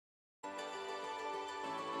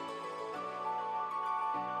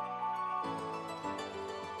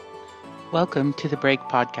Welcome to the Break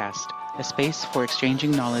Podcast, a space for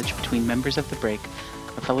exchanging knowledge between members of the Break,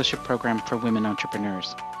 a fellowship program for women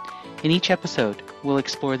entrepreneurs. In each episode, we'll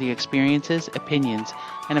explore the experiences, opinions,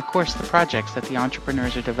 and of course the projects that the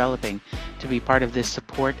entrepreneurs are developing to be part of this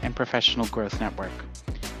support and professional growth network.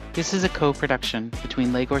 This is a co-production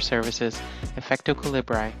between Legor Services, Effecto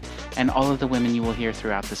Colibri, and all of the women you will hear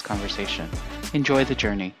throughout this conversation. Enjoy the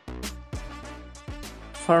journey.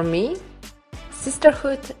 For me,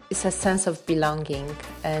 sisterhood is a sense of belonging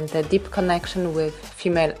and a deep connection with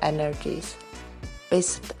female energies,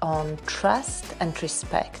 based on trust and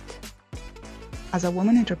respect. As a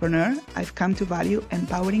woman entrepreneur, I've come to value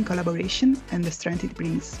empowering collaboration and the strength it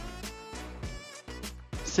brings.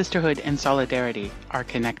 Sisterhood and solidarity are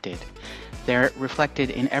connected. They're reflected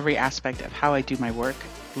in every aspect of how I do my work,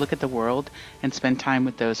 look at the world, and spend time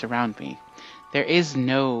with those around me. There is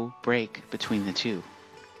no break between the two.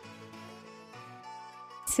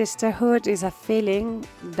 Sisterhood is a feeling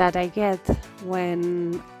that I get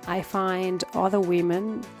when I find other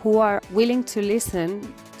women who are willing to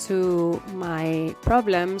listen to my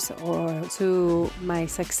problems or to my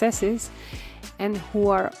successes, and who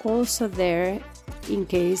are also there in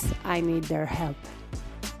case I need their help.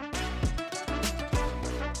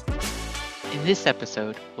 In this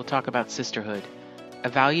episode, we'll talk about sisterhood, a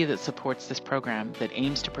value that supports this program that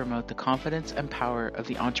aims to promote the confidence and power of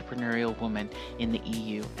the entrepreneurial woman in the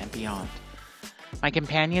EU and beyond. My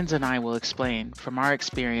companions and I will explain, from our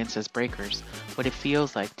experience as breakers, what it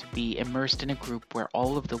feels like to be immersed in a group where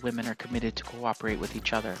all of the women are committed to cooperate with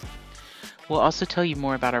each other. We'll also tell you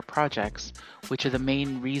more about our projects, which are the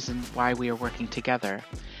main reason why we are working together,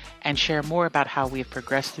 and share more about how we have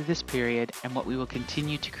progressed through this period and what we will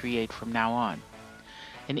continue to create from now on.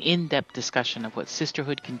 An in-depth discussion of what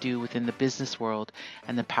sisterhood can do within the business world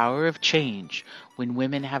and the power of change when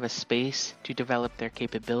women have a space to develop their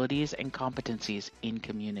capabilities and competencies in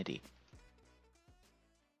community.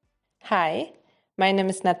 Hi, my name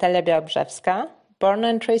is Natalia Białbrzewska, born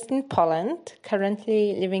and raised in Poland,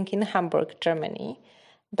 currently living in Hamburg, Germany,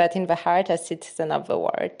 but in the heart a citizen of the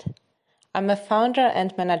world. I'm a founder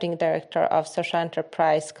and managing director of social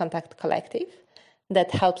enterprise Contact Collective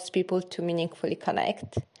that helps people to meaningfully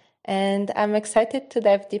connect. And I'm excited to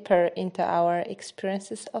dive deeper into our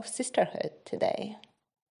experiences of sisterhood today.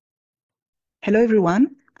 Hello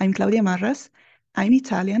everyone, I'm Claudia Marras. I'm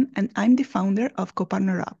Italian and I'm the founder of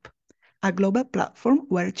Co-Partner Up, a global platform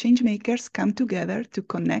where changemakers come together to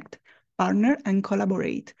connect, partner, and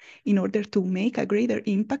collaborate in order to make a greater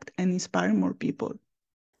impact and inspire more people.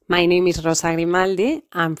 My name is Rosa Grimaldi.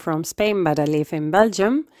 I'm from Spain, but I live in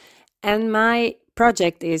Belgium. And my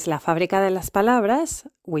project is La Fábrica de las Palabras,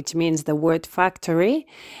 which means the word factory.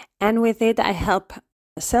 And with it, I help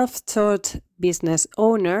self-taught business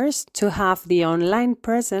owners to have the online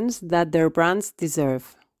presence that their brands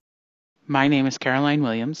deserve. My name is Caroline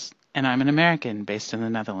Williams, and I'm an American based in the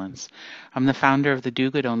Netherlands. I'm the founder of the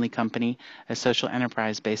Do Good Only Company, a social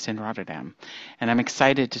enterprise based in Rotterdam. And I'm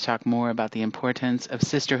excited to talk more about the importance of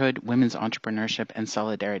sisterhood, women's entrepreneurship, and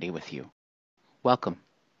solidarity with you. Welcome.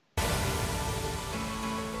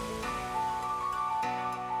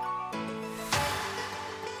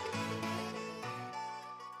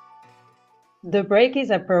 The Break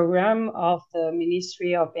is a program of the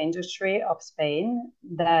Ministry of Industry of Spain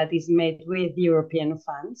that is made with European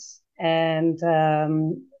funds. And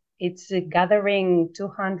it's gathering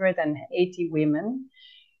 280 women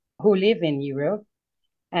who live in Europe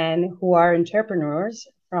and who are entrepreneurs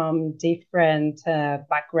from different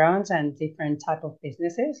backgrounds and different type of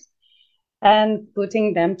businesses, and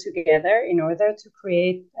putting them together in order to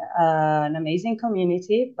create an amazing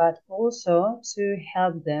community, but also to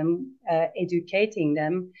help them, educating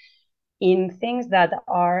them in things that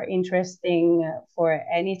are interesting for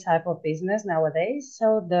any type of business nowadays.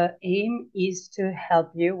 So the aim is to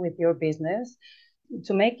help you with your business,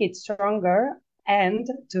 to make it stronger and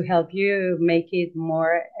to help you make it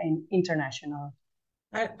more international.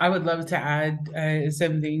 I would love to add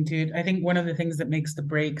something to it. I think one of the things that makes the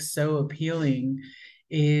break so appealing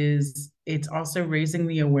is it's also raising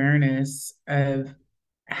the awareness of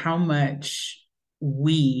how much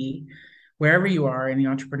we, wherever you are in the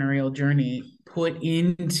entrepreneurial journey, put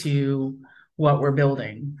into what we're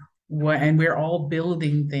building. And we're all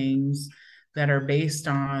building things that are based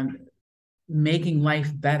on making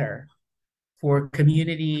life better for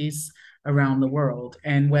communities around the world.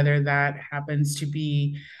 And whether that happens to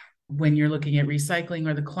be when you're looking at recycling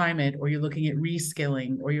or the climate, or you're looking at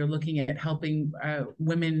reskilling, or you're looking at helping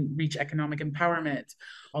women reach economic empowerment,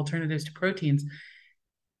 alternatives to proteins,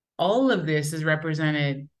 all of this is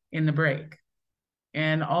represented in the break.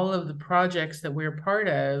 And all of the projects that we're part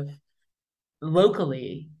of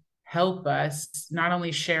locally help us not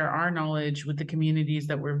only share our knowledge with the communities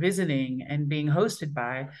that we're visiting and being hosted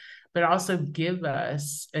by, but also give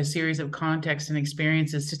us a series of contexts and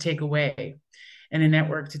experiences to take away and a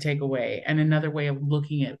network to take away and another way of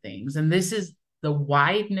looking at things. And this is the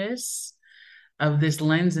wideness of this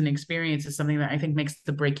lens and experience is something that I think makes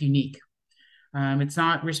the break unique. It's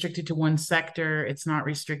not restricted to one sector. It's not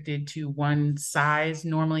restricted to one size.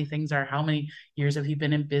 Normally things are how many years have you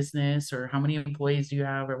been in business or how many employees do you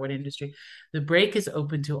have or what industry. The break is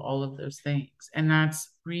open to all of those things. And that's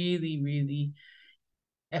really, really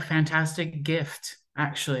a fantastic gift,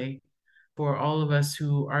 actually, for all of us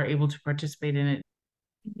who are able to participate in it.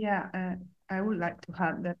 Yeah, I would like to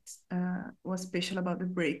add that what's special about the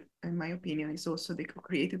break, in my opinion, is also the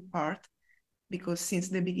co-creative part, because since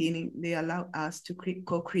the beginning, they allow us to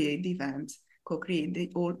co-create the events, co-create the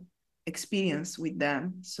whole experience with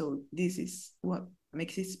them. So this is what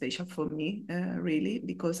makes it special for me, really,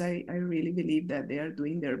 because I really believe that they are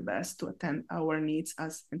doing their best to attend our needs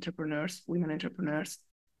as entrepreneurs, women entrepreneurs.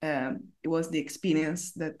 It was the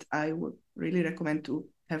experience that I would really recommend to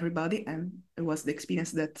everybody, and it was the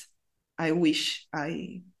experience that I wish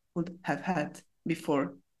I would have had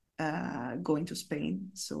before going to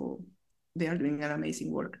Spain. So they are doing an amazing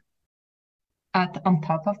work. On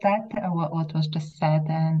top of that, what was just said,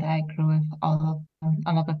 and I agree with all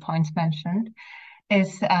of the points mentioned,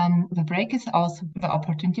 is the break is also the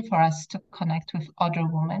opportunity for us to connect with other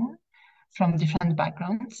women from different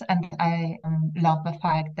backgrounds. And I love the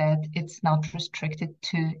fact that it's not restricted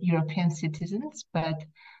to European citizens, but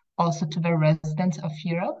also to the residents of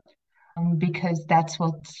Europe, because that's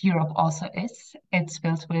what Europe also is. It's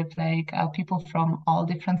built with people from all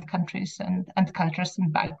different countries and cultures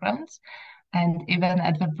and backgrounds. And even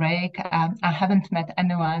at the break, I haven't met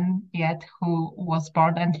anyone yet who was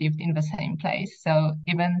born and lived in the same place. So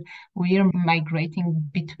even we're migrating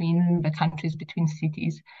between the countries, between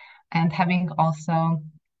cities, and having also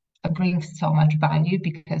brings so much value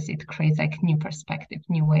because it creates like new perspective,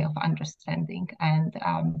 new way of understanding, and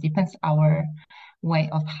deepens our way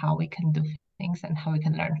of how we can do things and how we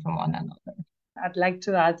can learn from one another. I'd like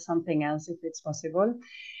to add something else if it's possible.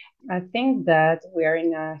 I think that we are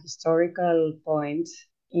in a historical point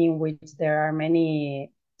in which there are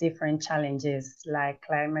many different challenges like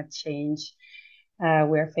climate change.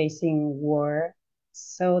 We're facing war.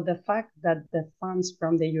 So the fact that the funds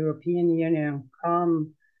from the European Union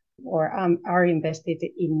come or are invested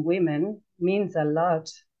in women means a lot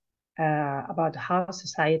about how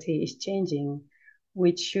society is changing,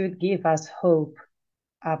 which should give us hope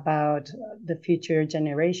about the future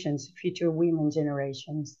generations, future women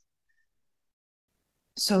generations.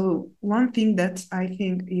 So one thing that I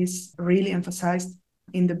think is really emphasized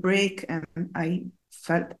in the break, and I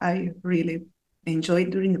felt I really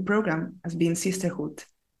enjoyed during the program, has been sisterhood.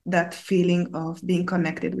 That feeling of being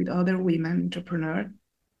connected with other women entrepreneurs,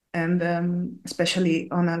 and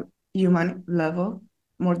especially on a human level,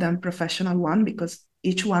 more than professional one, because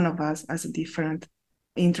each one of us has a different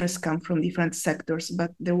interests, come from different sectors.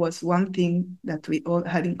 But there was one thing that we all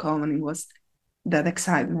had in common. It was that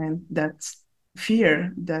excitement, that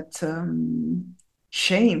fear, that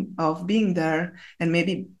shame of being there and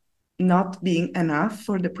maybe not being enough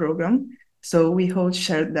for the program. So we all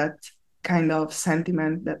shared that kind of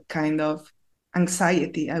sentiment, that kind of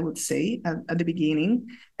anxiety, I would say, at the beginning.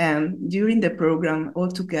 And during the program, all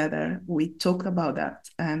together, we talked about that,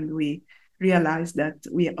 and we realized that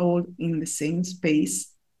we are all in the same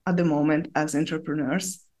space at the moment as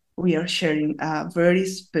entrepreneurs. We are sharing a very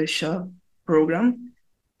special program.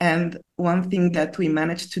 And one thing that we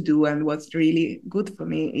managed to do, and what's really good for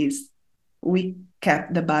me, is we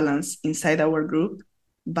kept the balance inside our group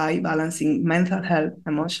by balancing mental health,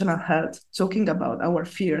 emotional health, talking about our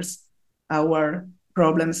fears, our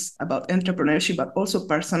problems about entrepreneurship, but also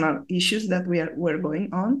personal issues that we're going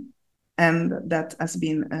on. And that has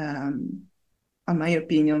been, in my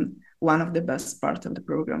opinion, one of the best parts of the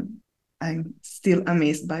program. I'm still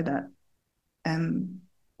amazed by that. And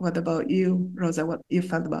what about you, Rosa? What you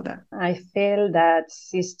felt about that? I feel that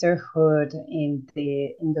sisterhood in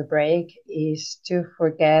the break is to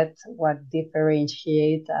forget what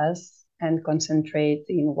differentiates us and concentrate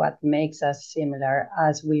in what makes us similar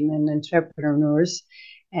as women entrepreneurs.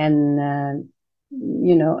 And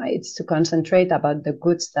it's to concentrate about the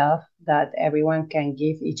good stuff that everyone can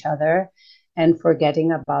give each other, and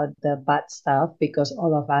forgetting about the bad stuff, because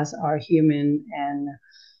all of us are human and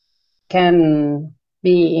can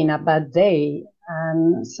be in a bad day.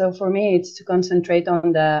 And so for me, it's to concentrate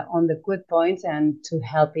on the good points and to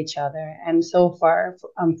help each other. And so far,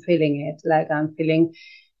 I'm feeling it. Like I'm feeling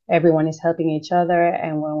everyone is helping each other.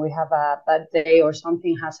 And when we have a bad day or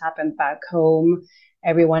something has happened back home,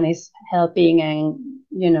 everyone is helping and,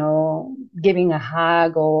 giving a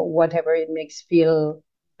hug or whatever it makes feel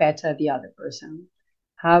better the other person.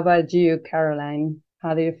 How about you, Caroline?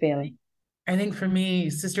 How do you feel? I think for me,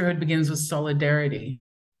 sisterhood begins with solidarity.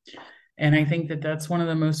 And I think that that's one of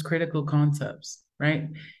the most critical concepts, right?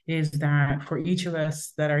 Is that for each of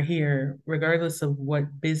us that are here, regardless of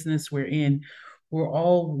what business we're in, we're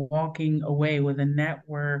all walking away with a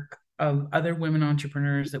network of other women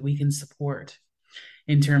entrepreneurs that we can support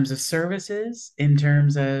in terms of services, in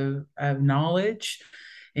terms of knowledge,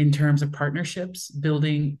 in terms of partnerships,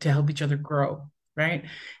 building to help each other grow, right?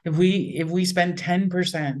 If we spend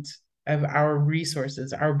 10% of our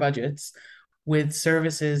resources, our budgets, with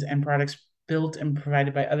services and products built and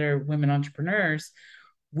provided by other women entrepreneurs,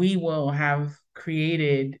 we will have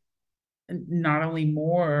created not only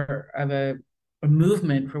more of a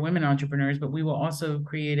movement for women entrepreneurs, but we will also have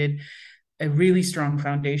created a really strong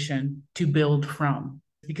foundation to build from,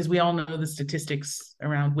 because we all know the statistics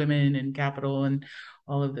around women and capital and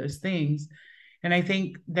all of those things. And I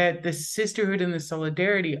think that the sisterhood and the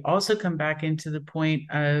solidarity also come back into the point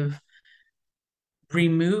of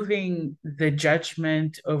removing the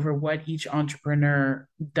judgment over what each entrepreneur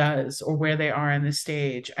does or where they are on the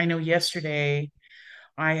stage. I know yesterday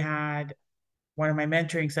I had one of my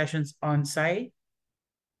mentoring sessions on site,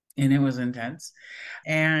 and it was intense.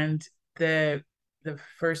 And the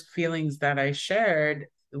first feelings that I shared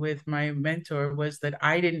with my mentor was that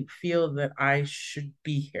I didn't feel that I should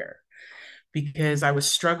be here because I was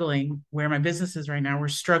struggling where my business is right now. We're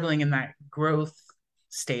struggling in that growth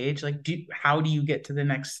stage. Like, how do you get to the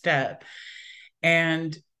next step?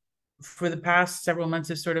 And for the past several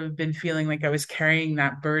months, I've sort of been feeling like I was carrying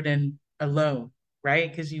that burden alone,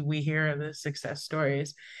 right? Because we hear the success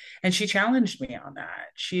stories. And she challenged me on that.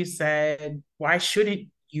 She said, why shouldn't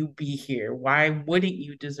you be here? Why wouldn't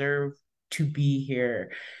you deserve to be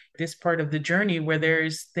here? This part of the journey where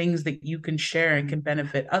there's things that you can share and can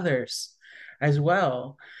benefit others as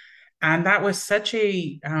well. And that was such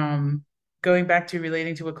a going back to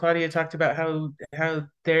relating to what Claudia talked about, how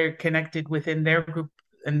they're connected within their group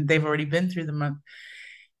and they've already been through the month.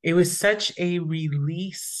 It was such a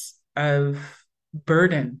release of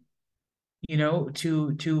burden,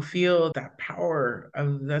 to feel that power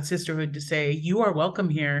of that sisterhood to say, you are welcome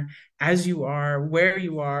here as you are, where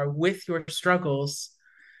you are, with your struggles.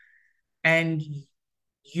 And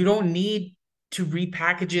you don't need to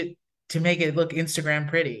repackage it to make it look Instagram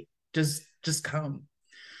pretty. Just come.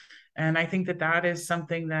 And I think that that is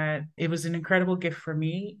something that it was an incredible gift for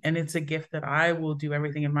me. And it's a gift that I will do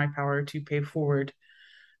everything in my power to pay forward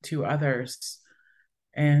to others.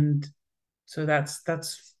 And so that's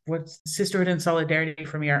what sisterhood and solidarity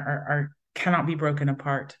for me are cannot be broken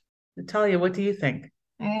apart. Natalia, what do you think?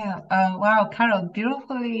 Yeah, wow, Carol,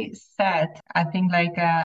 beautifully said. I think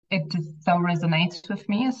it just so resonates with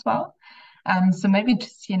me as well. So maybe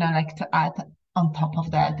just, like to add on top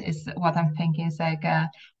of that is what I'm thinking is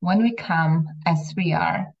when we come as we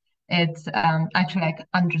are, it's actually like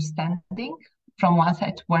understanding from one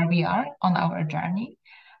side where we are on our journey.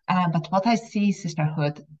 But what I see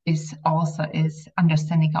sisterhood is also is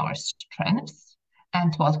understanding our strengths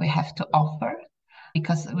and what we have to offer,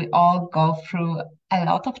 because we all go through a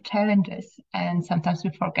lot of challenges and sometimes we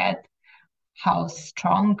forget how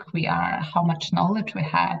strong we are, how much knowledge we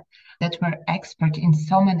have, that we're expert in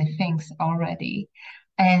so many things already.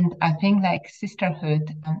 And I think like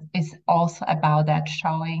sisterhood is also about that,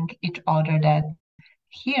 showing each other that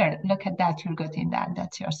here, look at that, you're good in that,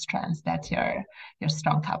 that's your strength, that's your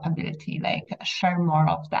strong capability. Like share more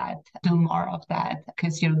of that, do more of that,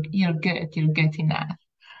 because you're good enough.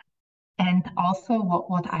 And also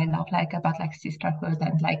what I love like about like sisterhood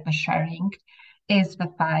and like the sharing is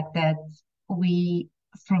the fact that we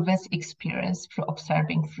through this experience, through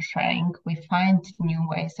observing, through sharing, we find new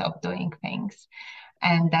ways of doing things.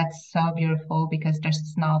 And that's so beautiful because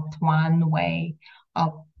there's not one way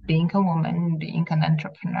of being a woman, being an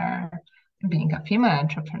entrepreneur, being a female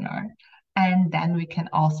entrepreneur. And then we can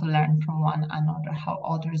also learn from one another how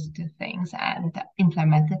others do things and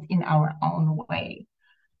implement it in our own way.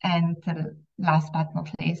 And last but not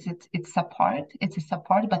least, it's support. It's a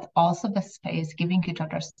support, but also the space, giving each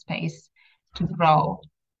other space to grow.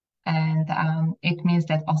 And it means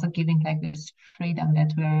that also giving like this freedom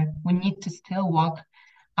that we need to still walk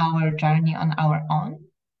our journey on our own.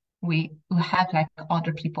 We have like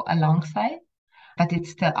other people alongside, but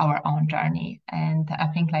it's still our own journey. And I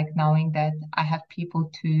think like knowing that I have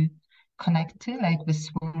people to connect to, like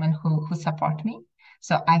this woman who support me.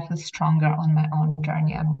 So I feel stronger on my own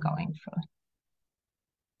journey I'm going through.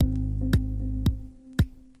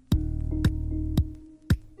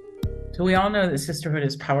 So we all know that sisterhood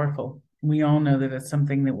is powerful. We all know that it's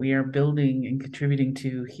something that we are building and contributing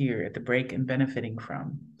to here at the break and benefiting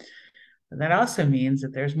from. But that also means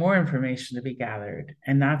that there's more information to be gathered.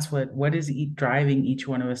 And that's what is driving each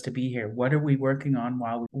one of us to be here? What are we working on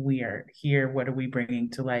while we are here? What are we bringing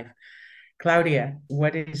to life? Claudia,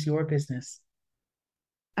 what is your business?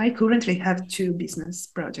 I currently have two business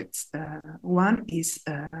projects. One is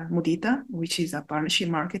Mudita, which is a partnership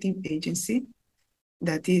marketing agency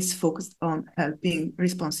that is focused on helping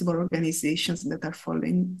responsible organizations that are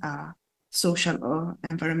following a social or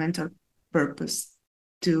environmental purpose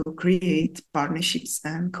to create partnerships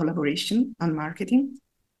and collaboration on marketing.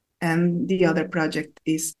 And the other project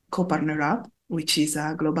is Co-Partner Up, which is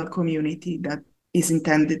a global community that is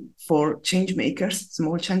intended for change makers,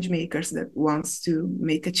 small change makers that wants to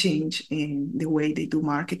make a change in the way they do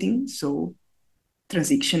marketing. So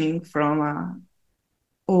transitioning from a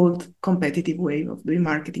old competitive way of doing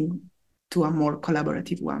marketing to a more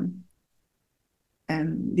collaborative one.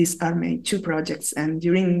 And these are my two projects. And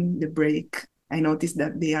during the break, I noticed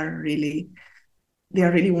that they are really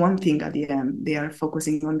one thing at the end. They are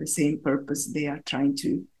focusing on the same purpose. They are trying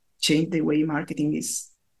to change the way marketing is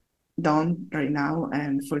done right now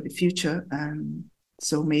and for the future. And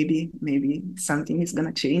so maybe something is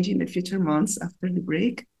gonna change in the future months after the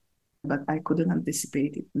break, but I couldn't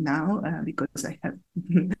anticipate it now because I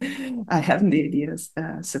haven't the ideas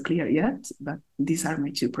so clear yet. But these are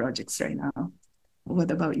my two projects right now. What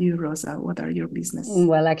about you, Rosa? What are your business?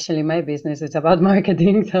 Well, actually, my business is about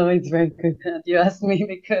marketing, so it's very good that you asked me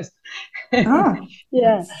because, yeah,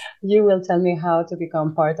 Yes. you will tell me how to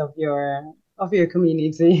become part of your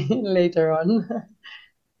community later on.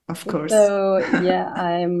 Of course. So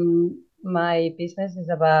yeah, my business is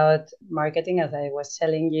about marketing, as I was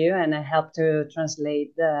telling you, and I help to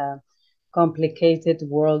translate the complicated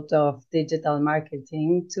world of digital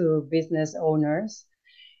marketing to business owners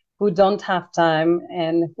who don't have time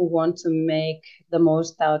and who want to make the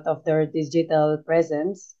most out of their digital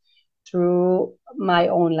presence through my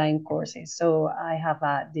online courses. So I have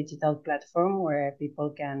a digital platform where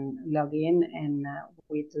people can log in and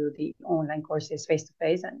we do the online courses face to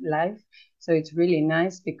face and live. So it's really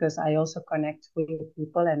nice because I also connect with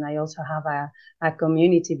people and I also have a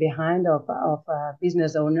community behind of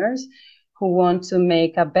business owners who want to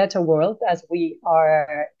make a better world as we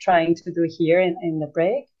are trying to do here in the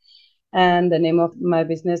break. And the name of my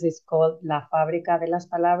business is called La Fábrica de las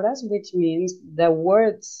Palabras, which means the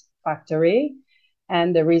words factory.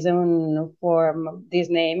 And the reason for this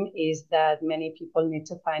name is that many people need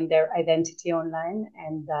to find their identity online,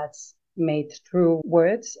 and that's made through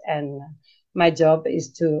words. And my job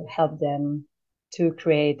is to help them to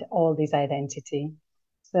create all this identity.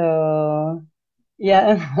 So,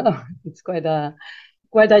 yeah, it's quite a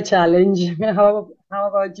challenge. How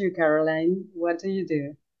about you, Caroline? What do you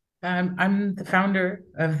do? I'm the founder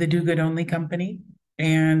of the Do Good Only company.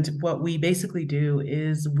 And what we basically do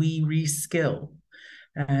is we reskill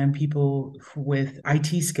people with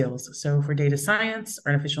IT skills. So for data science,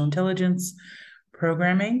 artificial intelligence,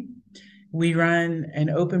 programming, we run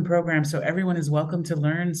an open program so everyone is welcome to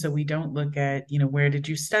learn. So we don't look at, where did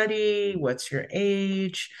you study? What's your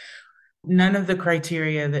age? None of the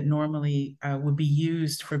criteria that normally would be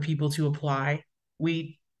used for people to apply.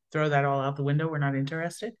 We throw that all out the window. We're not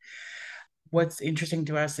interested. What's interesting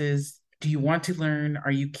to us is, do you want to learn?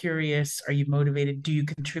 Are you curious? Are you motivated? Do you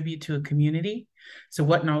contribute to a community? So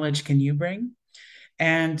what knowledge can you bring?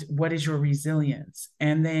 And what is your resilience?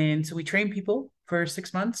 And then, so we train people for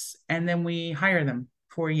 6 months and then we hire them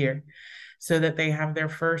for a year so that they have their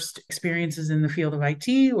first experiences in the field of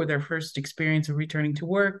IT or their first experience of returning to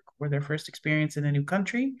work or their first experience in a new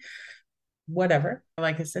country, whatever,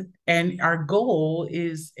 like I said. And our goal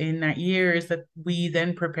is in that year is that we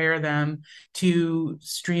then prepare them to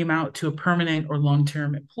stream out to a permanent or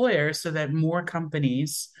long-term employer so that more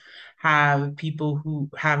companies have people who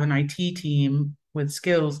have an IT team with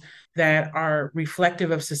skills that are reflective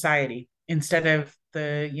of society instead of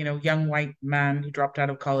the young white man who dropped out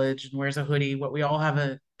of college and wears a hoodie. What we all have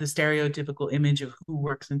the stereotypical image of who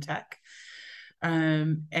works in tech.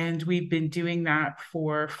 And we've been doing that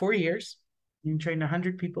for 4 years. We've trained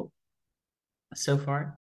 100 people so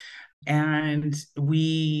far. And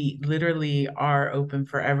we literally are open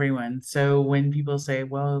for everyone. So when people say,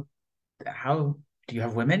 well, how do you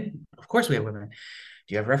have women? Of course we have women.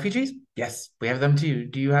 Do you have refugees? Yes, we have them too.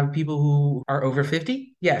 Do you have people who are over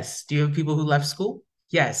 50? Yes. Do you have people who left school?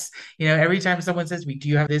 Yes. Every time someone says to me, do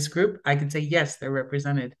you have this group? I can say, yes, they're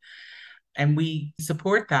represented. And we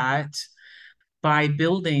support that by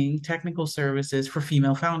building technical services for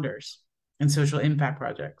female founders and social impact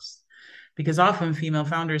projects. because often female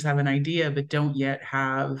founders have an idea but don't yet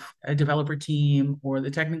have a developer team or the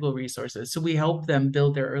technical resources. So we help them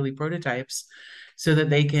build their early prototypes so that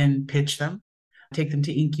they can pitch them, take them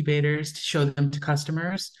to incubators, to show them to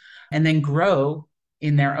customers, and then grow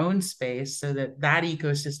in their own space so that that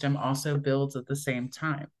ecosystem also builds at the same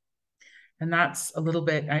time. And that's a little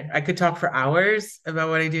bit, I could talk for hours about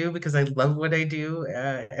what I do because I love what I do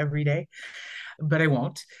every day, but I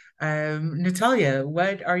won't. Natalia,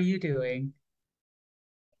 what are you doing?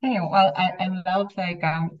 Hey, well, I love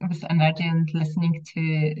this energy and listening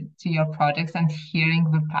to your projects and hearing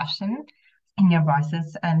the passion in your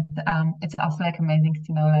voices. And it's also like amazing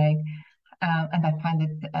to know and I find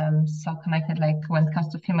it so connected, like when it comes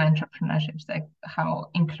to female entrepreneurships, like how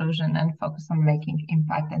inclusion and focus on making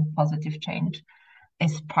impact and positive change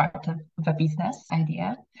is part of the business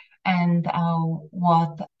idea. And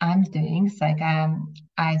what I'm doing is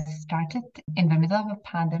I started in the middle of a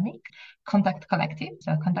pandemic, Contact Collective.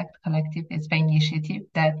 So Contact Collective is the initiative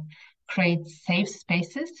that creates safe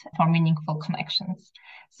spaces for meaningful connections.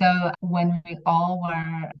 So when we all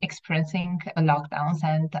were experiencing lockdowns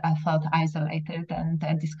and I felt isolated and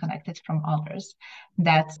disconnected from others,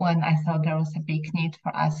 that's when I thought there was a big need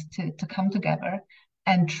for us to come together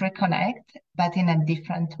and reconnect, but in a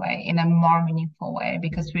different way, in a more meaningful way,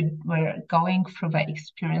 because we're going through the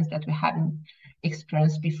experience that we hadn't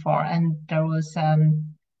experienced before. And there was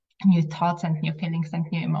new thoughts and new feelings and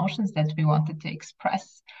new emotions that we wanted to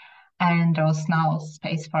express. And there was no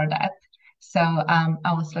space for that. So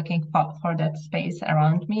I was looking for that space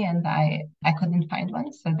around me and I couldn't find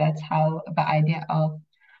one. So that's how the idea of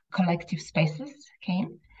collective spaces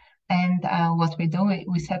came. And what we do,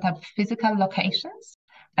 we set up physical locations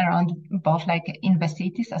around both like in the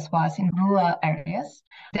cities as well as in rural areas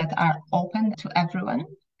that are open to everyone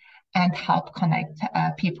and help connect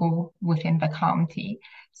people within the county.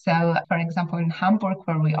 So, for example, in Hamburg,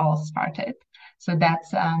 where we all started, so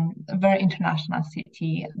that's a very international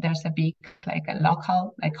city. There's a big, like a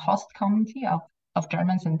local, like host community of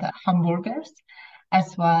Germans and Hamburgers,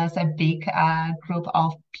 as well as a big group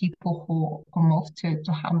of people who moved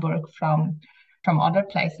to Hamburg from other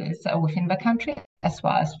places within the country, as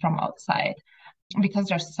well as from outside. Because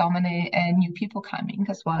there's so many new people coming,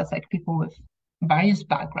 as well as like people with various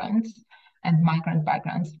backgrounds and migrant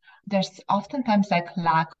backgrounds, there's oftentimes like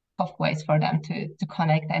lack of ways for them to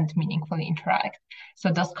connect and meaningfully interact.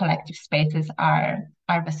 So those collective spaces are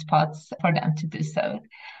the spots for them to do so.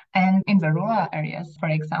 And in the rural areas, for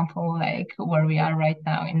example, like where we are right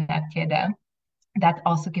now in Natieda, that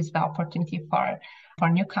also gives the opportunity for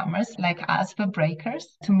newcomers like us, the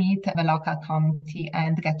breakers, to meet the local community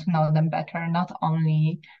and get to know them better. Not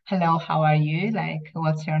only, hello, how are you? Like,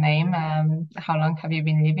 what's your name? How long have you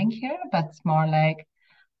been living here? But more like,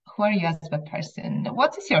 who are you as a person?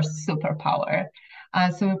 What is your superpower?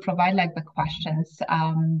 So we provide like the questions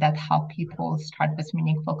that help people start this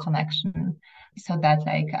meaningful connection, so that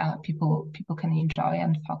like people can enjoy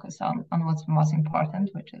and focus on what's most important,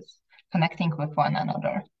 which is connecting with one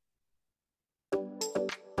another.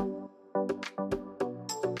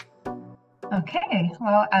 Okay,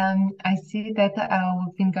 well, I see that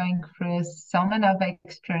we've been going through so many of the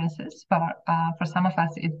experiences, but for some of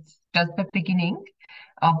us, it's just the beginning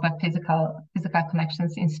of the physical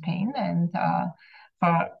connections in Spain. And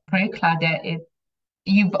for you, Claudia,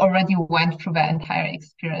 you've already went through the entire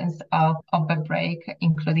experience of the break,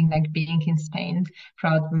 including like being in Spain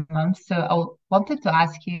throughout the month. So I wanted to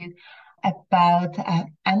ask you about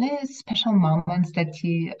any special moments that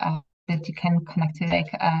you can connect to, like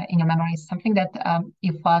in your memories, something that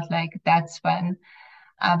you felt like that's when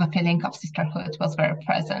the feeling of sisterhood was very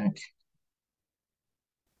present.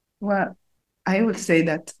 Well, I would say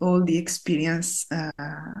that all the experience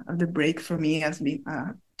of the break for me has been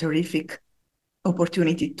a terrific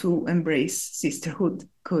opportunity to embrace sisterhood,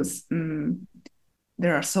 because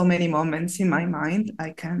there are so many moments in my mind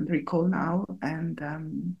I can recall now.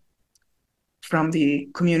 And from the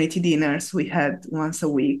community dinners we had once a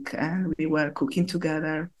week, and we were cooking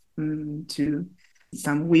together, to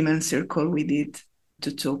some women's circle we did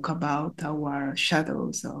to talk about our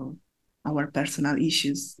shadows or our personal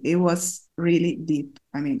issues. It was really deep.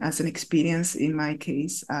 I mean, as an experience in my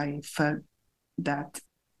case, I felt that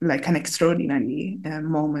like an extraordinary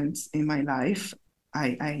moment in my life.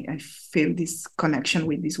 I feel this connection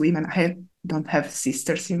with these women. I don't have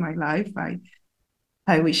sisters in my life.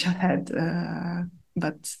 I wish I had,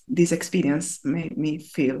 but this experience made me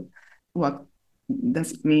feel what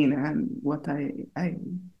does it mean and what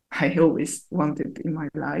I always wanted in my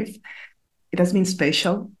life. It has been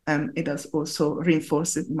special, and it has also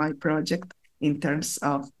reinforced my project in terms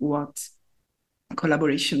of what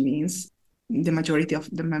collaboration means. the majority of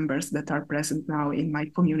the members that are present now in my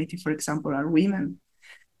community, for example, are women.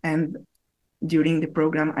 And during the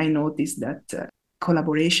program, I noticed that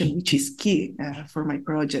collaboration, which is key for my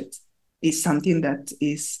project, is something that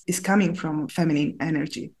is coming from feminine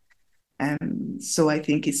energy. And so I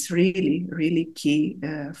think it's really, really key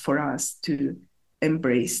for us to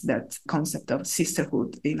embrace that concept of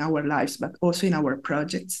sisterhood in our lives, but also in our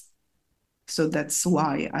projects. So that's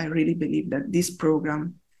why I really believe that this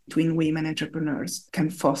program between women entrepreneurs can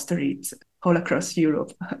foster it all across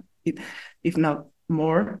Europe, if not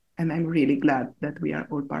more. And I'm really glad that we are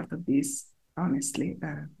all part of this, honestly.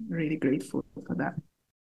 Really grateful for that.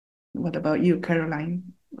 What about you, Caroline?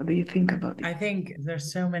 What do you think about it? I think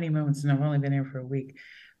there's so many moments, and I've only been here for a week,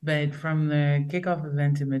 but from the kickoff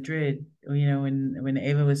event in Madrid, when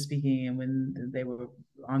Eva was speaking and when they were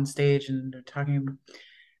on stage and they're talking,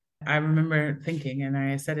 I remember thinking, and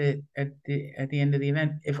I said it at the end of the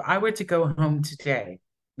event, if I were to go home today,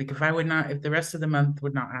 like if the rest of the month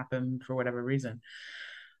would not happen for whatever reason,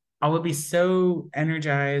 I would be so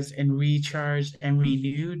energized and recharged and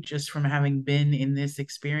renewed just from having been in this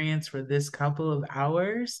experience for this couple of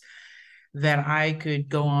hours that I could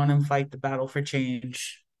go on and fight the battle for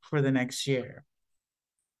change for the next year.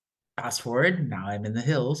 Fast forward, now I'm in the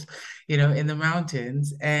hills, in the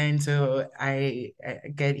mountains. And so I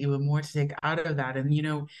get even more to take out of that. And,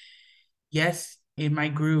 yes, in my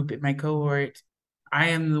group, in my cohort, I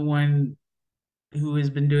am the one who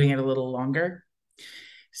has been doing it a little longer.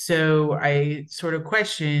 So I sort of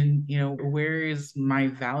question, where is my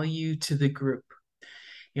value to the group?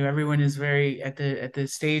 Everyone is very at the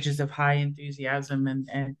stages of high enthusiasm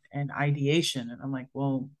and ideation. And I'm like,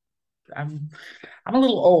 well, I'm a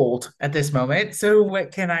little old at this moment. So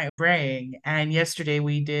what can I bring? And yesterday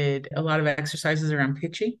we did a lot of exercises around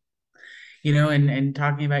pitching, and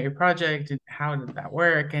talking about your project and how did that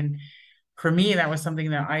work. And for me, that was something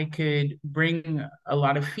that I could bring a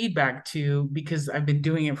lot of feedback to because I've been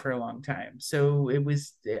doing it for a long time. So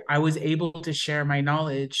I was able to share my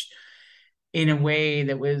knowledge in a way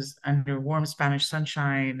that was under warm Spanish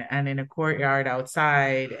sunshine and in a courtyard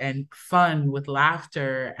outside and fun with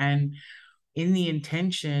laughter and in the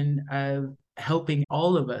intention of helping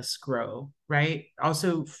all of us grow, right?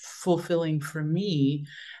 Also fulfilling for me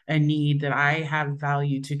a need that I have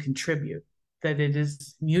value to contribute, that it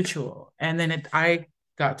is mutual. And then I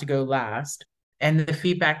got to go last. And the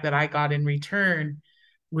feedback that I got in return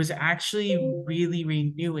was actually really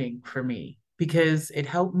renewing for me because it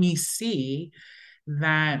helped me see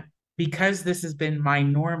that because this has been my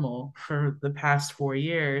normal for the past 4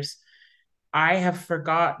 years, I have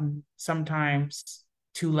forgotten sometimes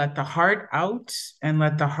to let the heart out and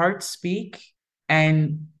let the heart speak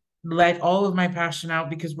and let all of my passion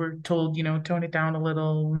out because we're told, tone it down a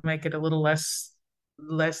little, make it a little less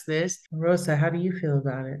this. Rosa, how do you feel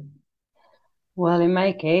about it? Well, in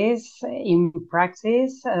my case, in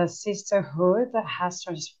practice, sisterhood has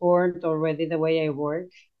transformed already the way I work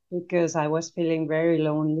because I was feeling very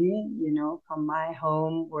lonely, from my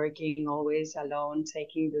home, working always alone,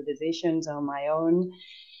 taking the decisions on my own.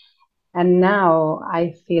 And now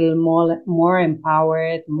I feel more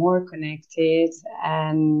empowered, more connected,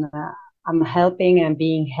 and I'm helping and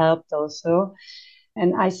being helped also.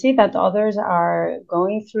 And I see that others are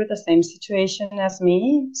going through the same situation as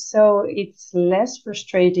me. So it's less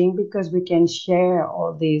frustrating because we can share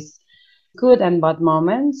all these good and bad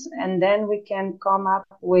moments. And then we can come up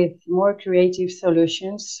with more creative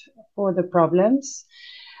solutions for the problems.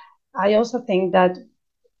 I also think that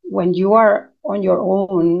when you are on your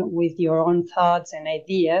own with your own thoughts and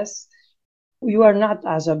ideas, you are not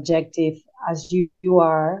as objective as you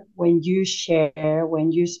are when you share,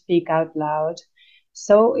 when you speak out loud.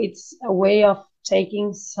 So it's a way of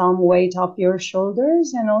taking some weight off your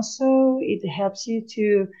shoulders, and also it helps you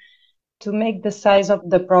to make the size of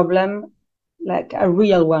the problem like a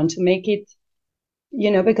real one, to make it,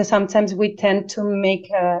 because sometimes we tend to make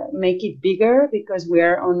it bigger because we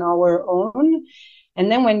are on our own. And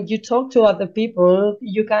then when you talk to other people,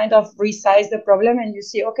 you kind of resize the problem and you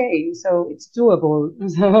see, okay, so it's doable.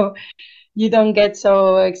 So you don't get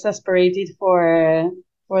so exasperated for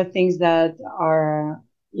things that are,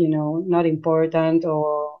 not important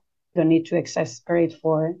or don't need to exasperate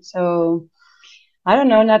for. So I don't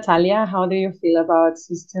know, Natalia, how do you feel about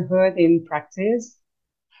sisterhood in practice?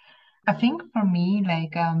 I think for me,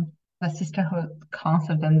 the sisterhood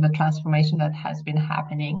concept and the transformation that has been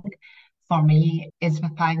happening for me is the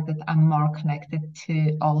fact that I'm more connected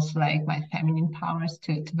to also my feminine powers,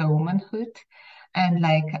 to the womanhood. And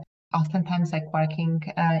oftentimes working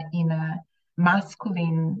in a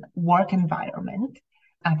masculine work environment,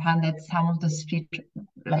 I found that some of the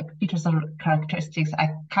like features or characteristics I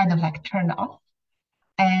kind of like turn off.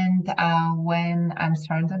 And when I'm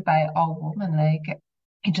surrounded by all women, like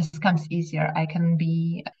it just comes easier. I can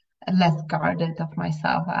be less guarded of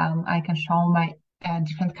myself. I can show my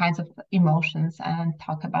different kinds of emotions and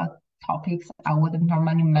talk about topics I wouldn't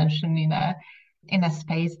normally mention in a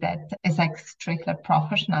space that is like strictly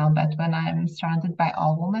professional. But when I'm surrounded by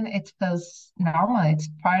all women, it feels normal. It's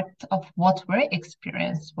part of what we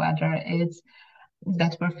experience, whether it's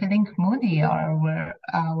that we're feeling moody or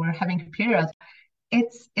we're having periods.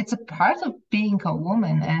 It's a part of being a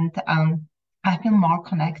woman, and I feel more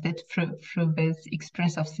connected through this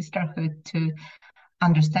experience of sisterhood to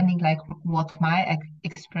understanding like what my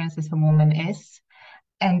experience as a woman is.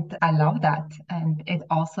 And I love that. And it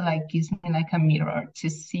also like gives me like a mirror to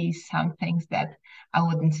see some things that I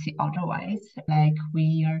wouldn't see otherwise. Like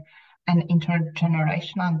we are an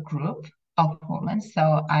intergenerational group of women,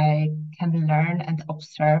 so I can learn and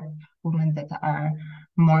observe women that are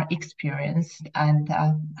more experienced and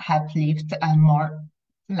have lived a more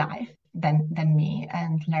life than me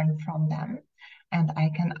and learn from them. And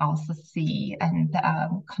I can also see and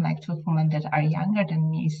connect with women that are younger than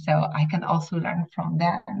me, so I can also learn from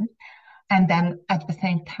them. And then at the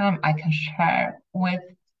same time, I can share with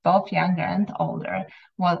both younger and older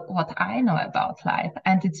what I know about life.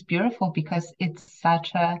 And it's beautiful because it's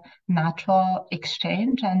such a natural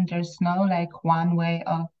exchange, and there's no like one way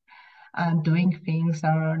of doing things,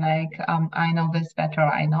 or like I know this better,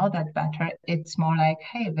 I know that better. It's more like,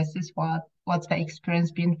 hey, this is what's the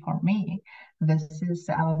experience been for me. This is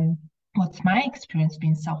what's my experience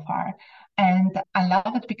been so far. And I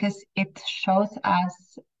love it because it shows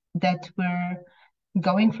us that we're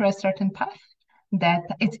going through a certain path, that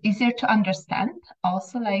it's easier to understand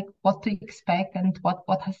also like what to expect and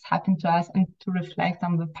what has happened to us, and to reflect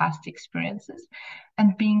on the past experiences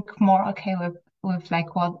and being more okay with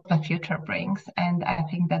like what the future brings. And I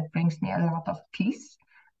think that brings me a lot of peace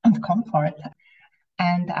and comfort.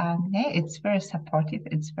 And yeah, it's very supportive,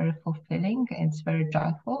 it's very fulfilling, it's very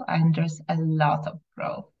joyful, and there's a lot of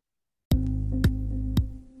growth.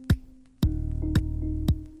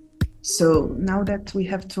 So now that we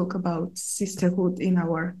have talked about sisterhood in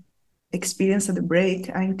our experience at the break,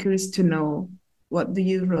 I'm curious to know, what do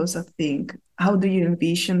you, Rosa, think? How do you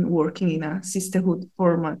envision working in a sisterhood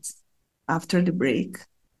format after the break?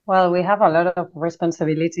 Well, we have a lot of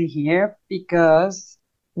responsibility here because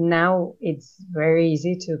now it's very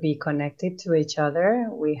easy to be connected to each other.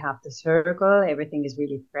 We have the circle, everything is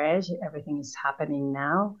really fresh, everything is happening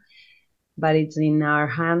now, but it's in our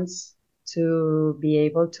hands to be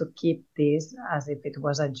able to keep this as if it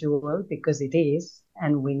was a jewel, because it is,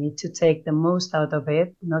 and we need to take the most out of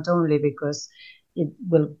it, not only because it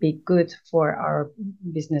will be good for our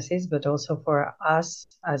businesses, but also for us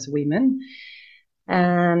as women.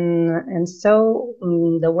 And so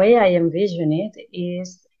the way I envision it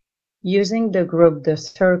is using the group, the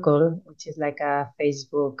circle, which is like a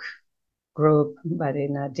Facebook group, but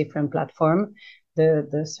in a different platform,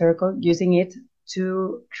 the circle, using it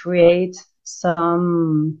to create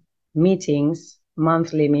some meetings,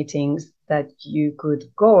 monthly meetings that you could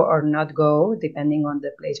go or not go, depending on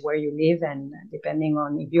the place where you live and depending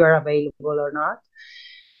on if you are available or not.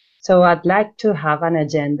 So I'd like to have an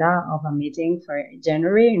agenda of a meeting for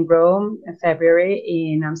January in Rome, February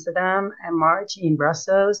in Amsterdam, and March in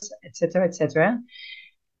Brussels, etc., etc.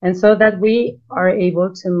 And so that we are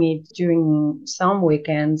able to meet during some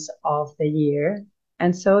weekends of the year,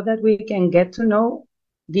 and so that we can get to know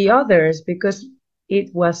the others, because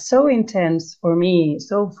it was so intense for me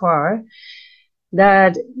so far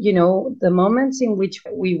that, you know, the moments in which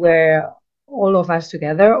we were all of us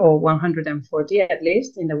together, or 140 at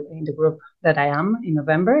least in the group that I am in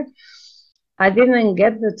November, I didn't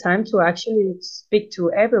get the time to actually speak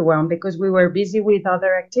to everyone because we were busy with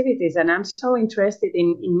other activities. And I'm so interested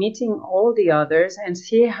in meeting all the others and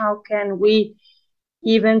see how can we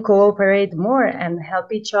even cooperate more and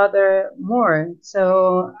help each other more.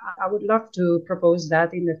 So I would love to propose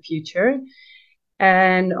that in the future.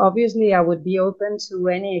 And obviously, I would be open to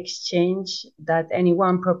any exchange that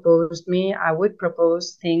anyone proposed me. I would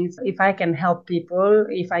propose things if I can help people,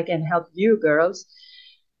 if I can help you girls.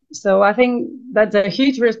 So I think that's a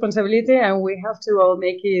huge responsibility, and we have to all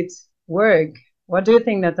make it work. What do you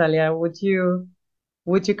think, Natalia? Would you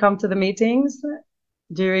come to the meetings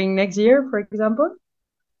during next year, for example?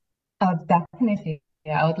 Definitely,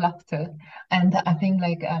 yeah, I would love to. And I think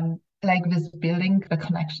like this building the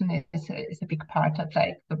connection is a big part of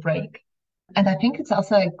like the break. And I think it's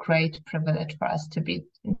also a great privilege for us to be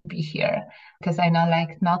here, because I know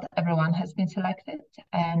like not everyone has been selected,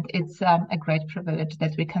 and it's a great privilege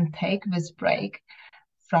that we can take this break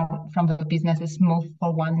from the businesses move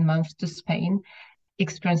for 1 month to Spain,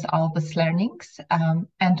 experience all these learnings.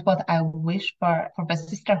 And what I wish for the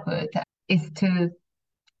sisterhood is to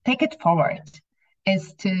take it forward,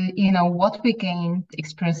 is to, what we gained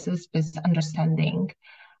experiences with understanding,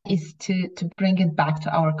 is to bring it back to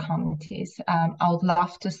our communities. I would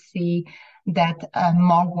love to see that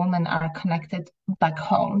more women are connected back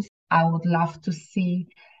home. I would love to see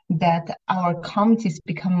that our communities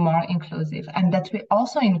become more inclusive and that we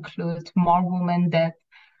also include more women that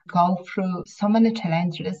go through so many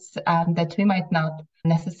challenges that we might not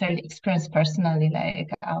necessarily experience personally, like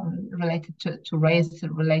related to race,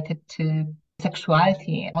 related to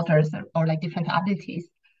sexuality, others, or like different abilities.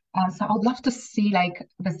 So I would love to see like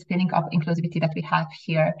this feeling of inclusivity that we have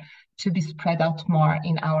here to be spread out more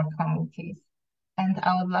in our communities. And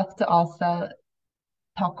I would love to also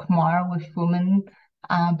talk more with women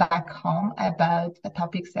back home about the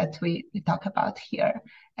topics that we talk about here,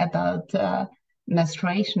 about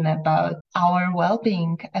menstruation, about our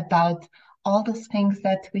well-being, about all those things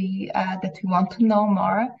that we want to know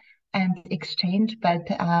more and exchange, but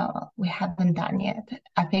we haven't done yet.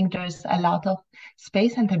 I think there's a lot of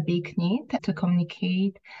space and a big need to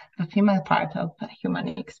communicate the female part of the human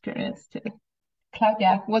experience too.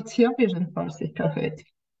 Claudia, what's your vision for sisterhood?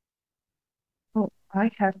 Oh, I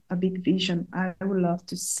have a big vision. I would love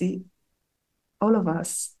to see all of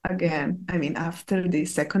us again. I mean, after the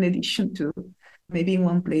second edition, too, maybe in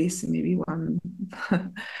one place, maybe one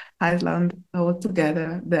island all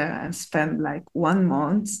together there and spend like 1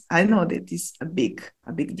 month. I know that is a big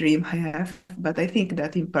dream I have, but I think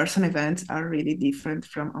that in-person events are really different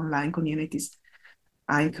from online communities.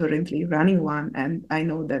 I'm currently running one, and I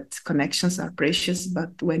know that connections are precious,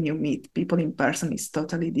 but when you meet people in person, it's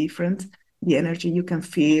totally different. The energy you can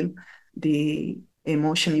feel, the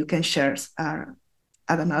emotion you can share are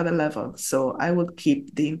at another level. So I will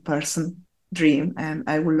keep the in-person dream, and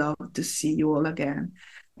I would love to see you all again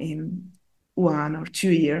in 1 or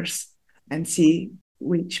 2 years and see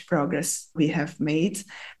which progress we have made.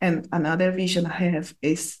 And another vision I have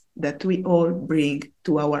is that we all bring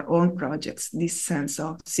to our own projects this sense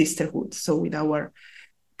of sisterhood. So with our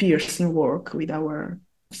peers in work, with our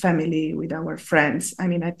family, with our friends. I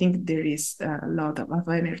mean, I think there is a lot of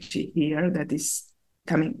energy here that is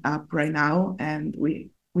coming up right now, and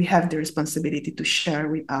we have the responsibility to share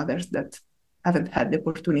with others that haven't had the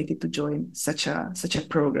opportunity to join such a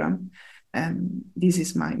program. And this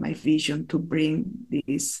is my vision, to bring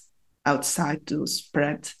this outside, to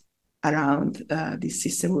spread around this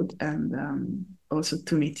sisterhood, and also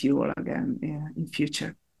to meet you all again in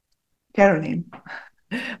future. Caroline,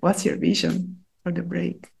 what's your vision for the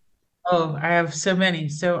break? Oh, I have so many.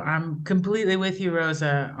 So I'm completely with you,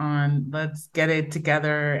 Rosa, on let's get it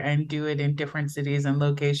together and do it in different cities and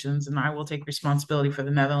locations. And I will take responsibility for the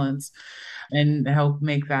Netherlands and help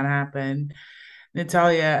make that happen.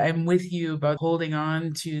 Natalia, I'm with you about holding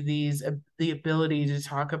on to the ability to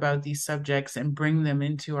talk about these subjects and bring them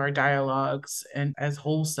into our dialogues and as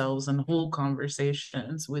whole selves and whole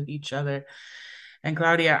conversations with each other. And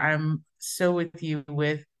Claudia, I'm so with you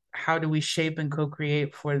with how do we shape and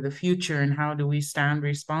co-create for the future and how do we stand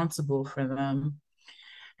responsible for them.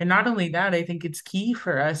 And not only that, I think it's key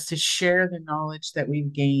for us to share the knowledge that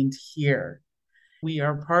we've gained here. We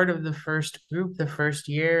are part of the first group, the first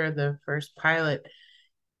year, the first pilot.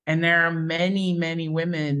 And there are many, many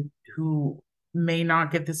women who may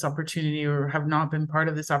not get this opportunity or have not been part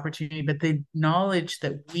of this opportunity, but the knowledge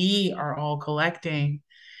that we are all collecting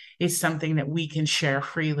is something that we can share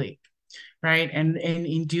freely, right? And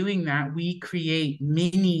in doing that, we create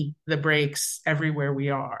the breaks everywhere we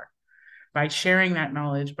are by sharing that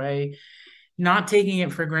knowledge, by not taking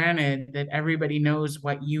it for granted that everybody knows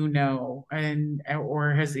what you know and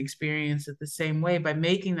or has experienced it the same way. By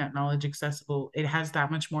making that knowledge accessible, it has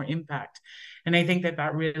that much more impact. And I think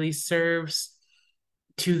that really serves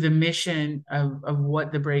to the mission of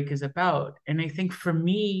what the break is about. And I think for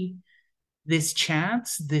me, this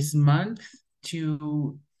chance this month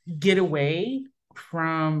to get away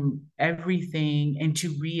from everything and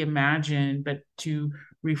to reimagine, but to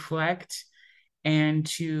reflect and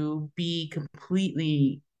to be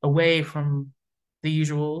completely away from the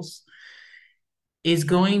usuals is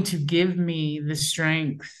going to give me the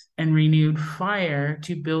strength and renewed fire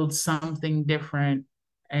to build something different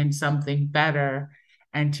and something better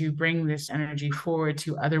and to bring this energy forward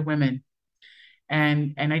to other women.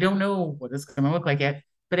 And I don't know what it's going to look like yet,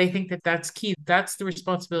 but I think that that's key. That's the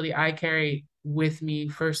responsibility I carry with me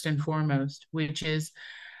first and foremost, which is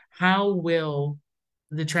how will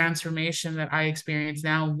the transformation that I experience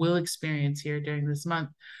now will experience here during this month,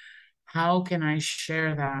 how can I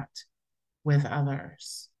share that with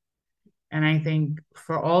others. And I think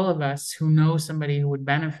for all of us who know somebody who would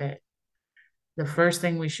benefit, the first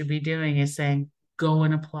thing we should be doing is saying, go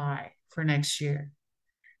and apply for next year.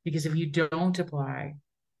 Because if you don't apply,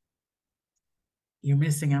 you're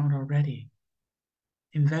missing out already.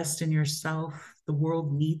 Invest in yourself. The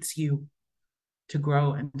world needs you to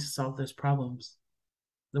grow and to solve those problems.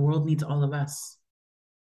 The world needs all of us.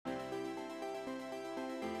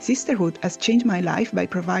 Sisterhood has changed my life by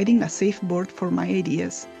providing a safe board for my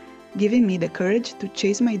ideas, giving me the courage to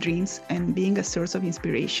chase my dreams and being a source of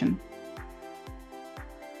inspiration.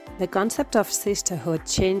 The concept of sisterhood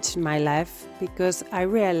changed my life because I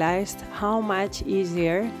realized how much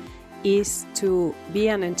easier it is to be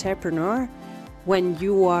an entrepreneur when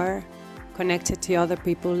you are connected to other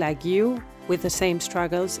people like you with the same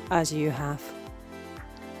struggles as you have.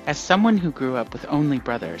 As someone who grew up with only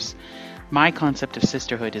brothers, my concept of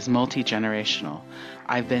sisterhood is multi-generational.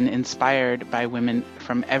 I've been inspired by women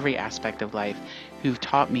from every aspect of life who've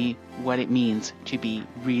taught me what it means to be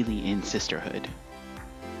really in sisterhood.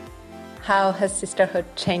 How has sisterhood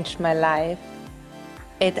changed my life?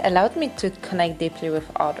 It allowed me to connect deeply with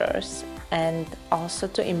others and also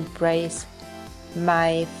to embrace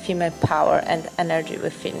my female power and energy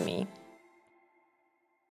within me.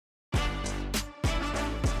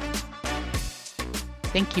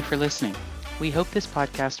 Thank you for listening. We hope this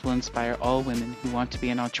podcast will inspire all women who want to be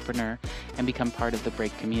an entrepreneur and become part of the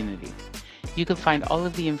Break community. You can find all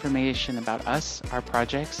of the information about us, our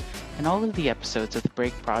projects, and all of the episodes of the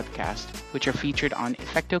Break broadcast, which are featured on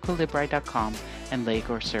effectocolibre.com and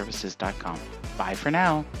legorservices.com. Bye for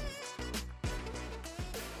now.